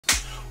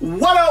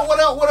What up, what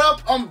up, what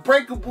up,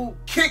 Unbreakable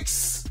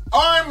Kicks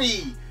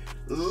Army?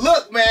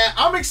 Look, man,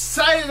 I'm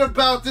excited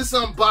about this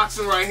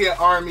unboxing right here,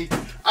 Army.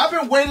 I've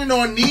been waiting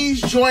on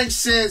these joints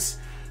since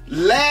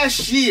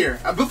last year.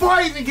 Before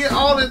I even get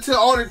into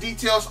all the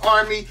details,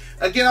 Army,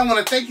 again, I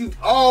want to thank you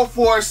all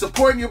for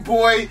supporting your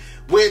boy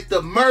with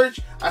the merch.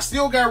 I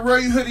still got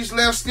Royal hoodies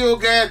left, still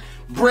got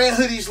bread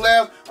hoodies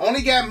left.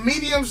 Only got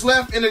mediums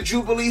left in the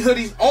Jubilee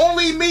hoodies.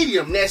 Only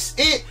medium, that's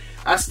it.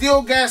 I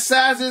still got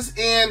sizes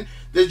in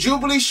the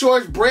Jubilee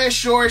shorts, bread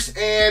shorts,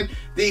 and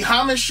the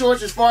Hammond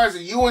shorts as far as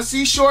the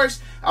UNC shorts.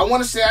 I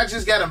want to say I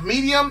just got a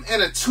medium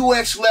and a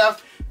 2X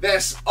left.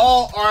 That's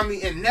all,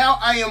 Army. And now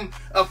I am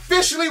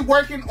officially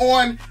working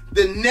on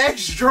the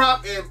next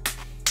drop. And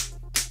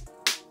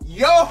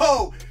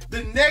yo,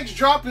 the next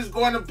drop is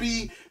going to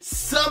be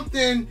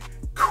something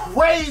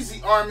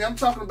crazy, Army. I'm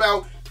talking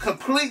about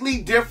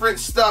completely different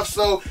stuff.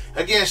 So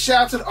again,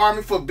 shout out to the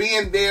Army for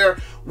being there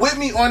with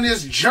me on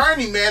this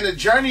journey, man. The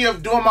journey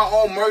of doing my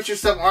own merch and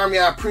stuff, Army.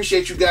 I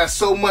appreciate you guys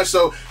so much.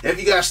 So if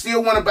you guys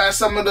still want to buy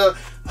some of the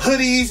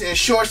hoodies and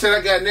shorts that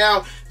I got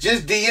now,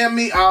 just DM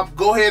me. I'll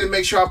go ahead and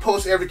make sure I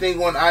post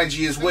everything on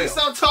IG as well.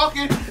 Stop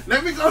talking.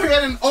 Let me go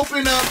ahead and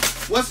open up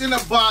what's in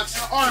the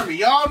box. Army,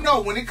 y'all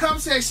know when it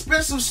comes to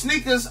expensive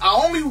sneakers, I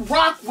only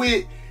rock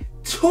with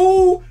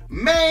two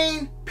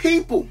main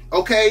people,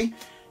 okay?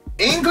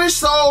 English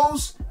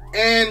Souls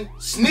and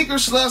Sneaker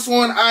Sluts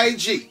on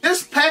IG.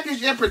 This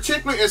package in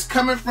particular is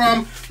coming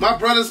from my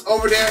brothers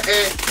over there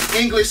at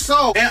English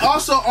Soul. And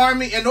also,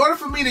 Army, in order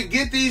for me to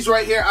get these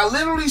right here, I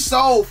literally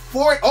sold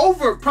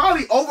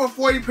probably over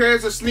 40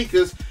 pairs of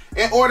sneakers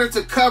in order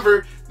to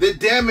cover the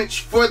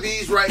damage for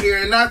these right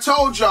here. And I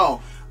told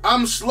y'all,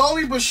 I'm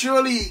slowly but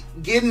surely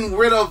getting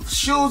rid of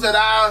shoes that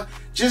I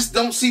just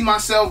don't see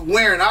myself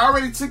wearing. I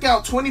already took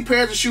out 20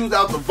 pairs of shoes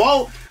out the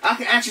vault. I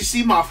can actually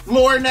see my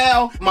floor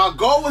now. My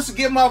goal was to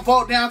get my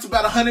vault down to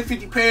about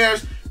 150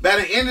 pairs. By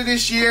the end of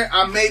this year,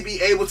 I may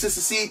be able to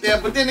succeed there.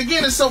 But then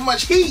again, there's so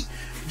much heat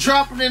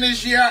dropping in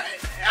this year.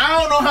 I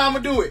don't know how I'm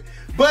going to do it.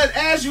 But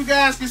as you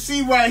guys can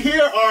see right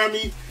here,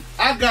 Army,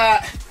 I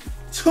got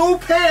two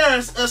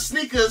pairs of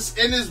sneakers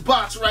in this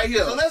box right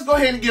here. So let's go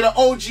ahead and get an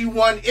OG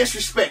one, It's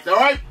Respect, all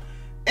right?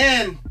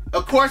 And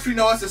of course, we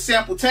know it's a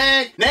sample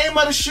tag. Name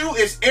of the shoe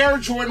is Air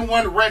Jordan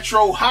 1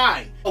 Retro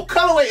High. So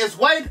colorway is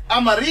white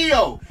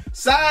amarillo.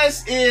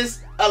 Size is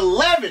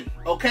 11,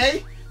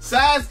 okay?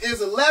 Size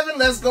is 11.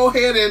 Let's go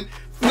ahead and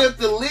flip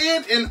the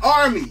lid. And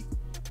Army,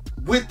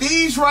 with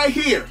these right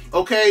here,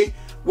 okay?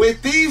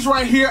 With these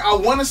right here, I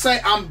want to say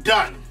I'm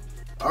done,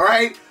 all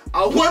right?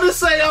 I want to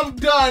say I'm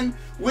done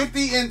with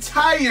the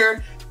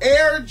entire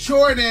Air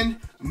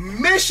Jordan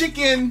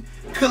Michigan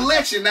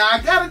collection. Now,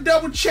 I got to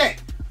double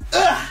check.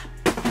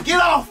 Get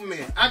off of me.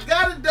 I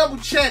gotta double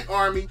check,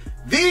 Army.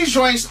 These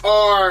joints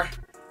are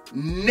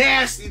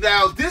nasty.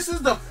 Now, this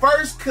is the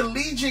first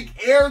collegiate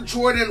Air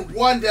Jordan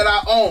 1 that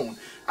I own.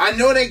 I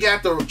know they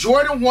got the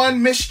Jordan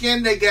 1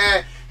 Michigan. They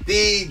got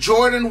the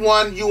Jordan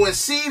 1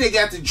 UNC. They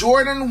got the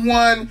Jordan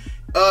 1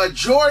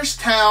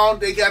 Georgetown.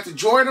 They got the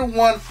Jordan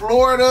 1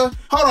 Florida.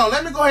 Hold on.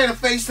 Let me go ahead and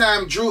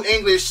FaceTime Drew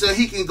English so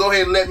he can go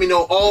ahead and let me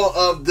know all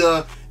of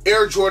the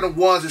Air Jordan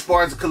 1s as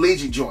far as the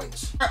collegiate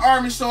joints.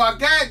 Army, so I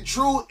got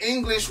Drew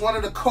English, one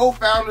of the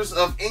co-founders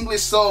of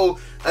English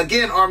Soul.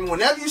 Again, Army,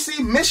 whenever you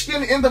see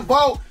Michigan in the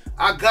vault,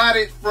 I got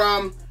it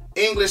from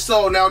English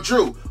Soul. Now,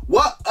 Drew,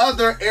 what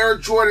other Air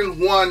Jordan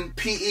 1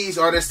 PEs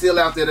are there still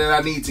out there that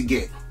I need to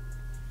get?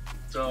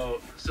 So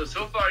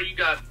far you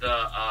got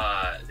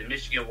the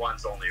Michigan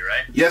ones only,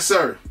 right? Yes,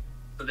 sir.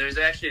 So there's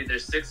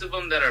 6 of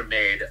them that are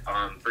made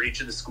for each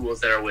of the schools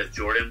that are with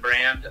Jordan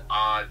brand.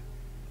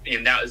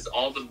 And that is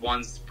all the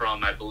ones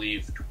from, I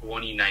believe,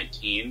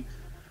 2019.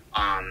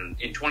 In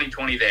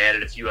 2020, they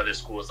added a few other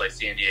schools like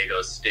San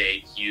Diego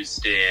State,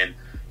 Houston,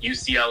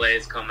 UCLA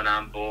is coming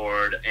on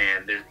board,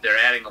 and they're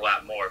adding a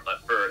lot more.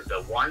 But for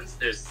the ones,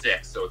 there's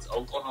 6. So it's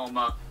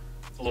Oklahoma,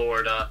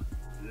 Florida,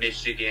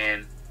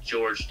 Michigan,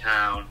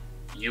 Georgetown,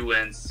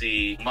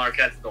 UNC.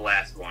 Marquette's the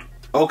last one.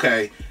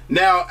 Okay.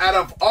 Now, out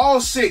of all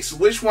 6,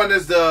 which one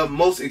is the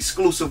most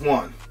exclusive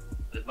one?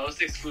 The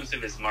most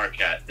exclusive is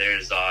Marquette.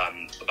 There's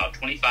about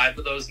 25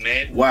 of those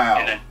made. Wow.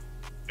 And then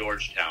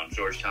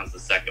Georgetown's the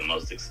second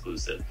most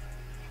exclusive.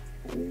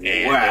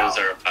 And wow. Those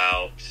are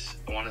about,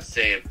 I want to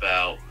say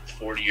about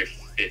 40 or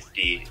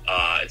 50.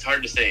 It's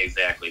hard to say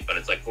exactly, but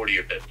it's like 40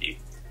 or 50.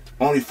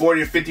 Only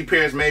 40 or 50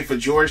 pairs made for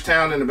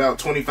Georgetown and about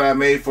 25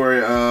 made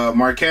for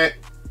Marquette?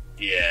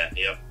 Yeah,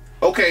 yep.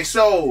 Okay,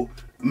 so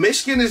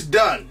Michigan is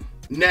done.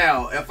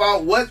 Now,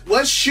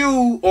 what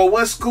shoe or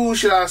what school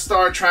should I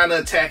start trying to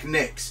attack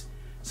next?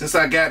 Since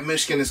I got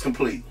Michigan is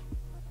complete.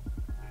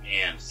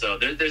 Man, so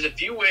there's a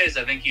few ways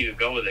I think you could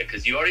go with it,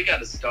 because you already got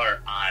to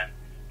start on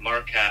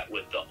Marquette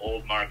with the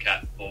old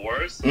Marquette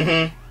 4s.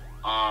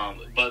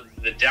 Mm-hmm. But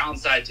the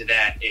downside to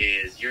that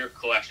is your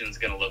collection's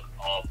going to look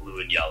all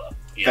blue and yellow.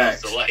 You know?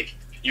 So like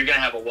you're going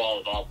to have a wall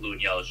of all blue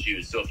and yellow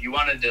shoes. So if you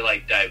wanted to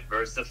like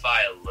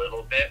diversify a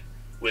little bit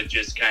with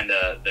just kind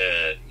of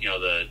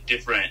the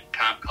different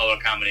color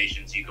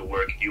combinations you could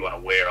work if you want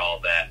to wear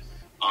all that.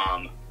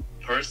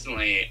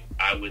 personally,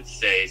 I would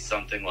say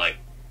something like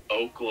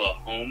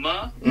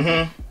Oklahoma.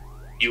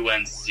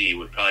 UNC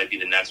would probably be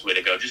the next way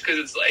to go, just because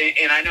it's,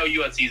 and I know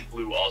UNC is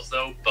blue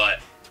also, but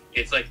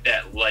it's like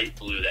that light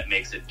blue that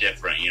makes it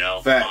different, you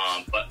know. But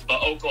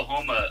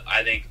Oklahoma,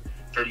 I think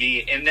for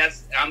me, and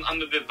that's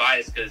I'm a bit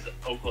biased because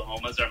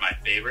Oklahomas are my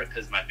favorite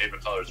because my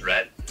favorite color is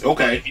red.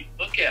 Okay. But if you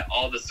look at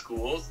all the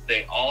schools,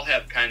 they all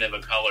have kind of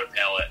a color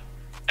palette.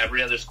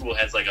 Every other school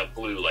has like a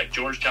blue, like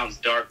Georgetown's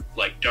dark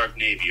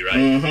navy,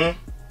 right?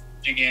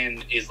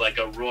 Michigan is like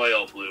a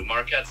royal blue.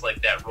 Marquette's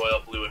like that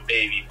royal blue and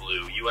baby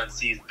blue.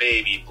 UNC's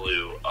baby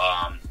blue.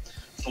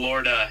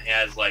 Florida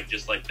has like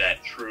just like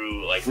that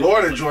true like.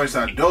 Florida joints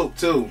are dope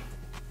too.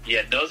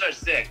 Yeah, those are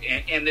sick,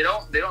 and they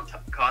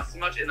don't cost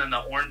much, and then the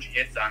orange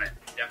hits on it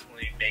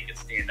definitely make it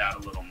stand out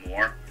a little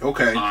more.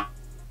 Okay.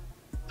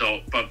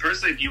 But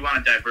personally, if you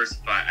want to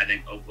diversify, I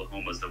think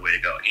Oklahoma's the way to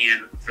go,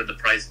 and for the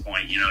price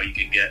point, you know, you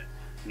can get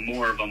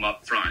more of them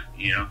up front,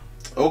 you know.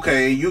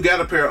 Okay, you got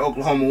a pair of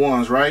Oklahoma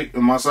ones, right?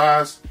 In my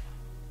size?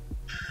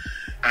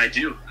 I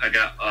do. I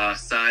got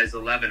size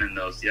 11 in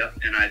those, yep.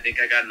 And I think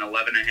I got an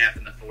 11.5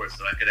 in the 4,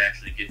 so I could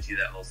actually get you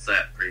that whole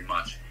set pretty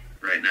much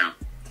right now.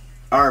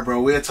 All right,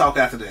 bro. We'll talk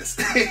after this.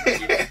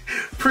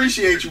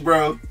 Appreciate you,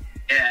 bro.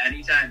 Yeah,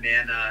 anytime,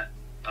 man.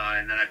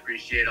 And then I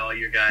appreciate all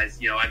your guys.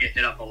 You know, I get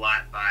hit up a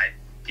lot by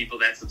people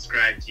that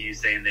subscribe to you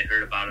saying they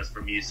heard about us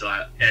from you.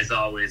 So as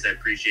always, I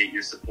appreciate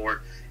your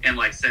support and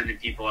like sending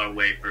people our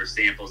way for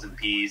samples and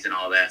P's and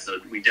all that. So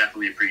we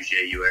definitely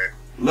appreciate you, Eric.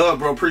 Love,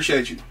 bro.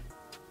 Appreciate you.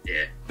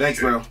 Yeah. Thanks,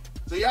 sure. Bro.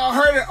 So y'all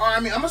heard it,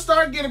 Army. I'm going to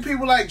start getting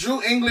people like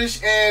Drew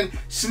English and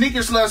Sneaker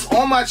Sluts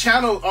on my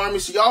channel, Army,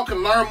 so y'all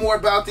can learn more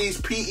about these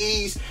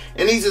PEs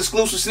and these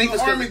exclusive sneakers.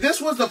 So, Army, this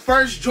was the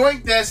first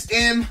joint that's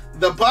in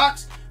the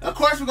box. Of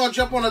course, we're going to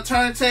jump on the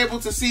turntable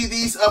to see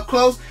these up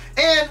close.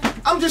 And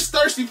I'm just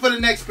thirsty for the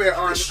next pair,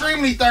 Army.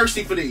 Extremely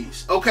thirsty for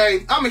these,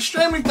 okay? I'm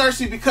extremely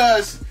thirsty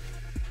because,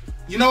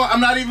 you know,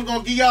 I'm not even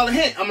going to give y'all a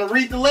hint. I'm going to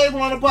read the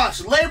label on the box.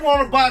 The label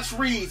on the box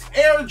reads,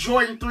 Air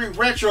Jordan 3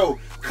 Retro.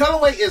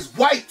 Colorway is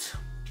white.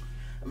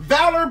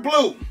 Valor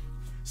blue,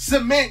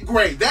 cement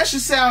gray. That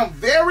should sound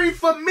very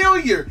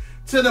familiar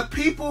to the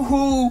people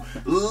who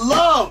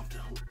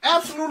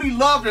absolutely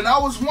loved, and I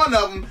was one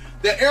of them,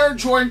 the Air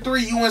Jordan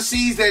 3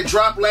 UNCs that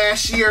dropped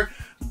last year.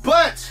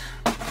 But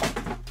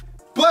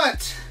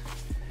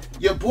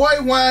your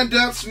boy wound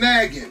up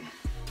snagging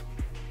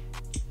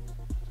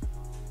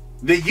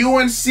the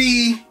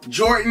UNC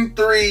Jordan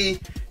 3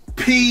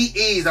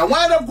 PEs. I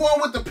wound up going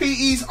with the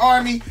PEs,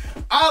 Army.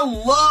 I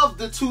love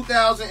the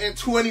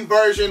 2020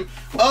 version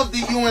of the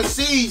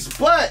UNCs,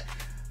 but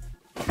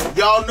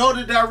y'all know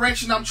the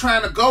direction I'm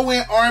trying to go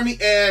in, Army,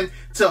 and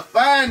to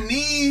find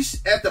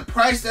these at the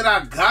price that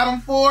I got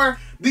them for,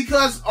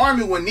 because,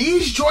 Army, when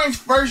these joints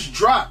first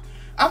dropped,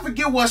 I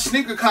forget what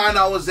sneaker con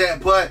I was at,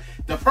 but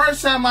the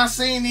first time I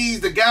seen these,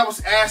 the guy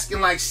was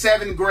asking like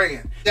 $7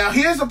 grand. Now,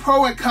 here's a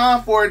pro and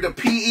con for the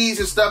PEs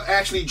and stuff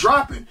actually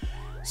dropping.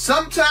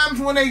 Sometimes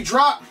when they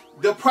drop,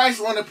 the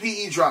price on the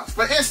PE drops.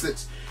 For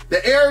instance,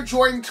 the Air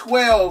Jordan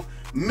 12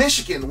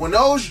 Michigan, when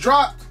those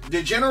dropped,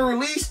 the general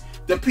release,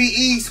 the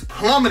PEs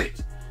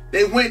plummeted.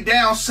 They went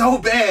down so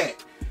bad.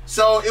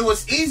 So it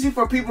was easy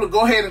for people to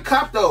go ahead and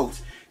cop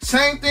those.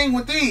 Same thing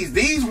with these.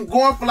 These were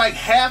going for like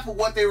half of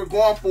what they were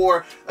going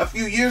for a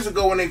few years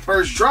ago when they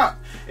first dropped.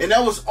 And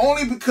that was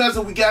only because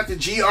we got the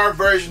GR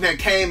version that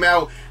came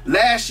out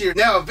last year.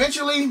 Now,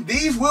 eventually,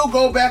 these will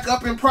go back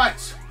up in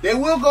price. They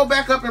will go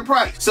back up in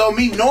price. So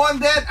me knowing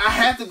that, I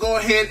have to go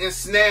ahead and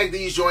snag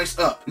these joints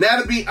up. Now,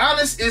 to be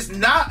honest, it's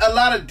not a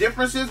lot of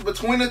differences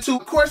between the two.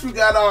 Of course, we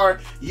got our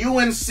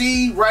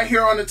UNC right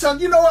here on the tongue.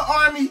 You know what,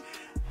 Army?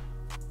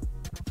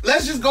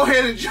 Let's just go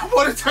ahead and jump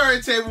on the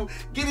turntable,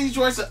 get these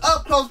joints an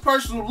up-close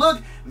personal look.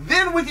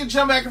 Then we can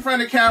jump back in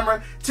front of the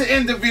camera to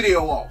end the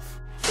video off.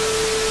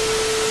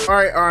 All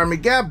right, Army,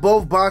 got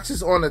both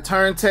boxes on the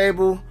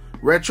turntable.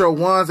 Retro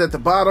 1s at the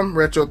bottom,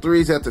 Retro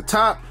 3s at the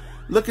top.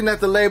 Looking at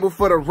the label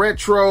for the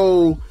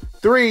Retro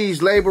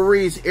 3s, label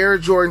reads Air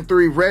Jordan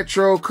 3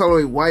 Retro,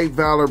 colorway white,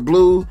 Valor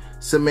blue,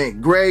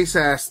 cement gray,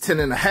 size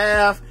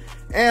 10.5.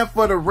 And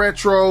for the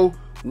Retro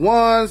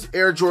 1s,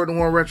 Air Jordan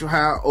 1 Retro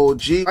High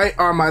OG, white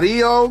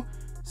Armadillo,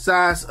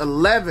 size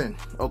 11,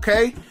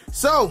 okay?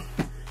 So,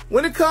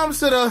 when it comes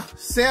to the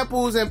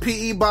samples and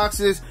PE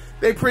boxes,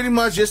 they pretty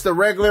much just a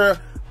regular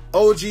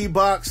OG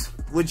box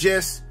with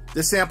just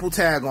the sample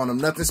tag on them,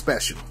 nothing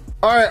special.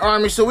 All right,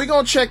 Army, so we're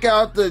going to check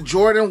out the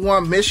Jordan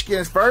 1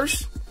 Michigan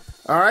first.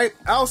 All right,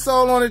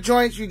 outsole on the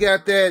joints, you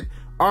got that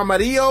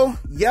Armadillo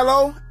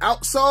yellow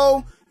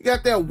outsole. You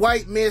got that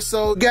white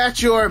midsole.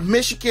 Got your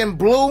Michigan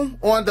blue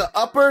on the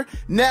upper.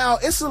 Now,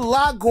 it's a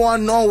lot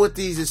going on with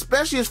these,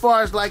 especially as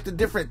far as like the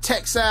different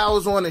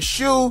textiles on the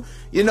shoe.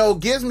 You know,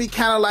 gives me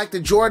kind of like the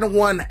Jordan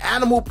 1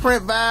 animal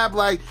print vibe.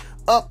 Like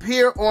up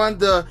here on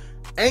the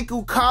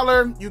ankle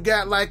collar, you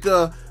got like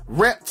a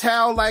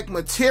reptile-like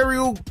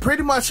material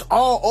pretty much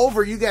all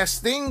over. You got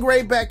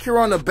stingray back here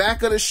on the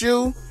back of the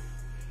shoe.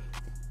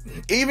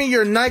 Even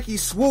your Nike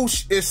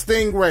swoosh is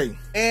stingray.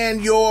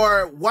 And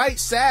your white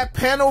side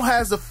panel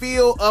has a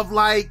feel of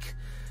like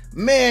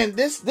Man,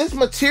 this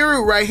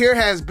material right here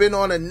has been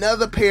on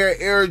another pair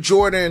of Air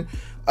Jordan.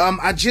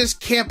 I just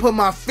can't put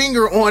my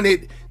finger on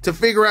it to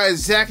figure out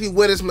exactly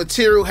where this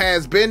material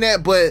has been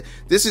at, but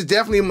this is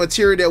definitely a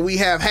material that we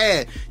have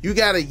had. You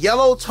got a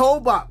yellow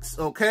toe box,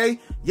 okay?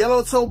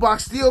 Yellow toe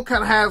box still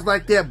kind of has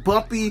like that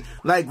bumpy,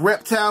 like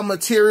reptile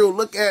material.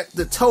 Look at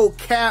the toe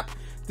cap.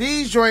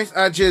 These joints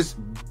are just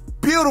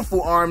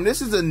beautiful, Arm.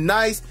 This is a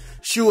nice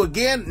shoe.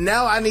 Again,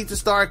 now I need to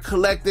start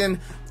collecting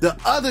the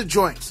other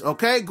joints,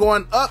 okay?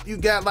 Going up, you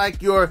got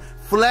like your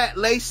flat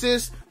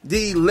laces.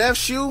 The left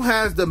shoe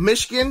has the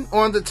Michigan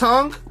on the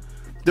tongue.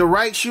 The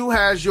right shoe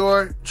has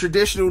your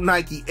traditional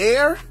Nike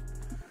Air.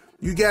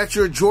 You got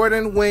your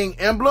Jordan wing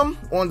emblem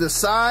on the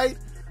side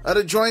of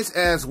the joints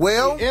as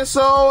well. The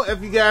insole,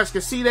 if you guys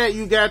can see that,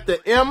 you got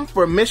the M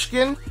for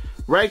Michigan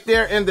right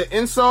there in the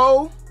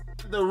insole.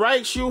 The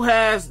right shoe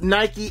has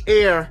Nike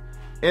Air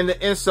in the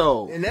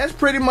insole. And that's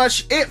pretty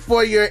much it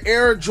for your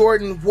Air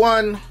Jordan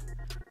 1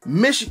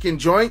 Michigan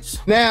joints.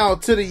 Now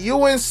to the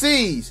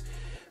UNCs.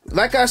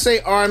 Like I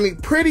say, Army,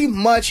 pretty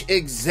much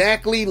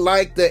exactly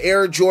like the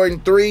Air Jordan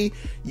 3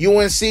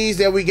 UNCs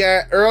that we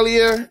got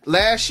earlier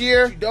last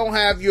year. You don't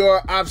have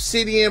your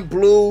obsidian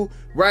blue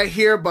right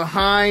here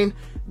behind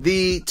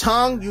the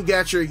tongue. You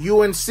got your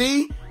UNC,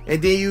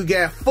 and then you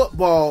got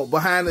football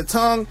behind the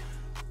tongue.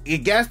 You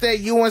got that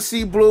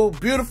UNC blue,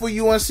 beautiful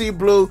UNC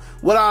blue.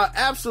 What I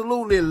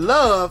absolutely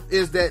love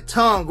is that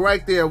tongue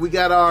right there. We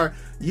got our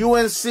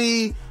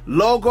UNC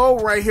logo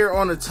right here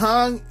on the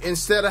tongue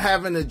instead of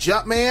having the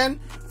Jumpman.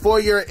 For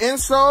your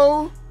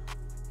insole,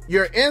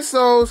 your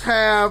insoles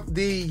have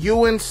the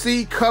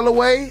UNC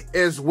colorway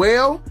as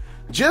well.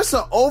 Just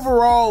an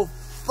overall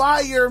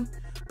fire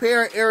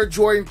pair of Air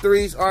Jordan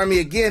 3s, Army.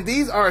 Again,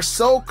 these are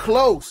so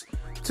close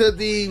to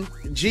the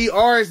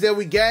GRs that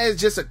we got. It's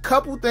just a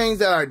couple things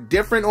that are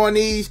different on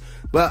these,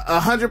 but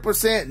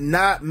 100%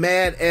 not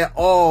mad at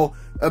all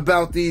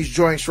about these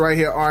joints right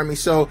here, Army.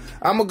 So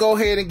I'm gonna go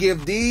ahead and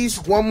give these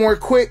one more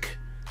quick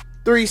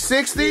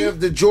 360. Give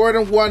the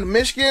Jordan 1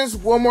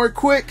 Michigans one more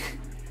quick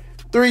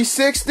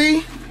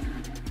 360.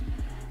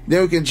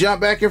 Then we can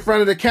jump back in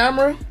front of the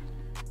camera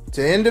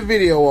to end the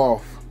video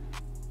off.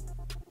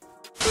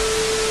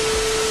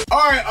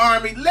 Alright,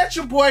 Army, let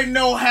your boy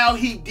know how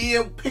he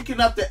did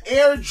picking up the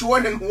Air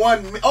Jordan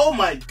 1. Oh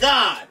my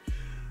God.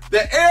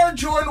 The Air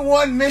Jordan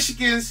 1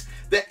 Michigans,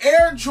 the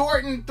Air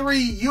Jordan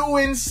 3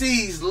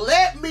 UNCs.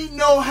 Let me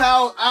know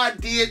how I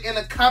did in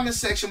the comment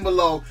section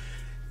below.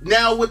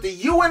 Now with the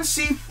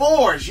UNC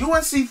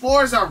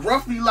 4s are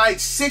roughly like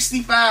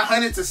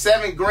 $6,500 to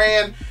 $7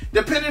 grand,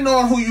 depending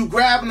on who you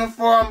grabbing them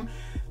from.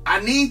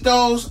 I need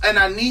those, and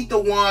I need the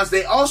ones.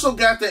 They also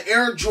got the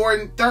Air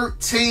Jordan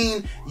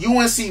 13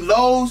 UNC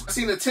lows. I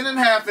seen the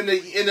 10.5 in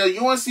the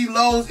UNC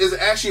lows is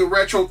actually a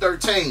retro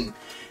 13.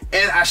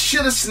 And I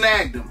should have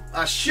snagged them.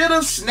 I should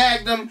have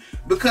snagged them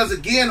because,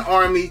 again,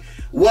 Army,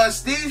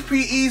 once these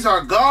PEs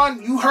are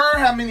gone, you heard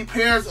how many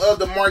pairs of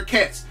the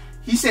Marquettes.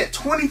 He said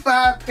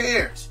 25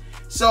 pairs.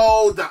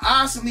 So the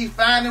odds of me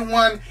finding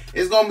one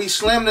is going to be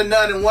slim to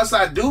none. And once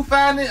I do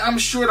find it, I'm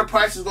sure the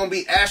price is going to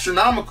be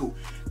astronomical.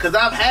 Because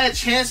I've had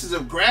chances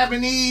of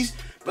grabbing these,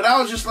 but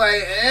I was just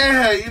like,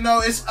 you know,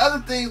 it's other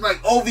things like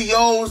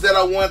OVOs that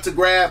I wanted to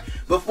grab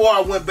before I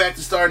went back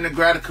to starting to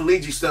grab the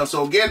collegiate stuff.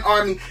 So again,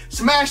 Army,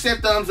 smash that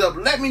thumbs up.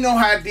 Let me know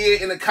how I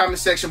did in the comment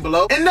section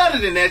below. And other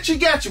than that, you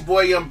got your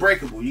boy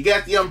Unbreakable. You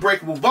got the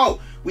Unbreakable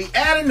vote. We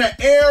adding the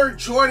Air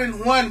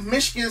Jordan 1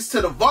 Michigans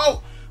to the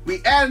vote.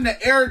 We adding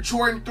the Air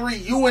Jordan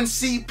 3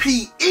 UNC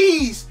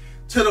PEs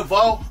to the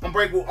vote.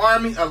 Unbreakable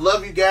Army, I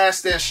love you guys.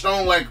 Stand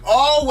strong like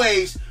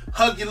always.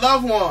 Hug your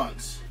loved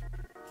ones.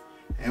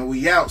 And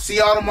we out. See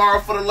y'all tomorrow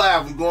for the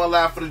live. We're going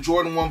live for the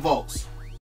Jordan 1 votes.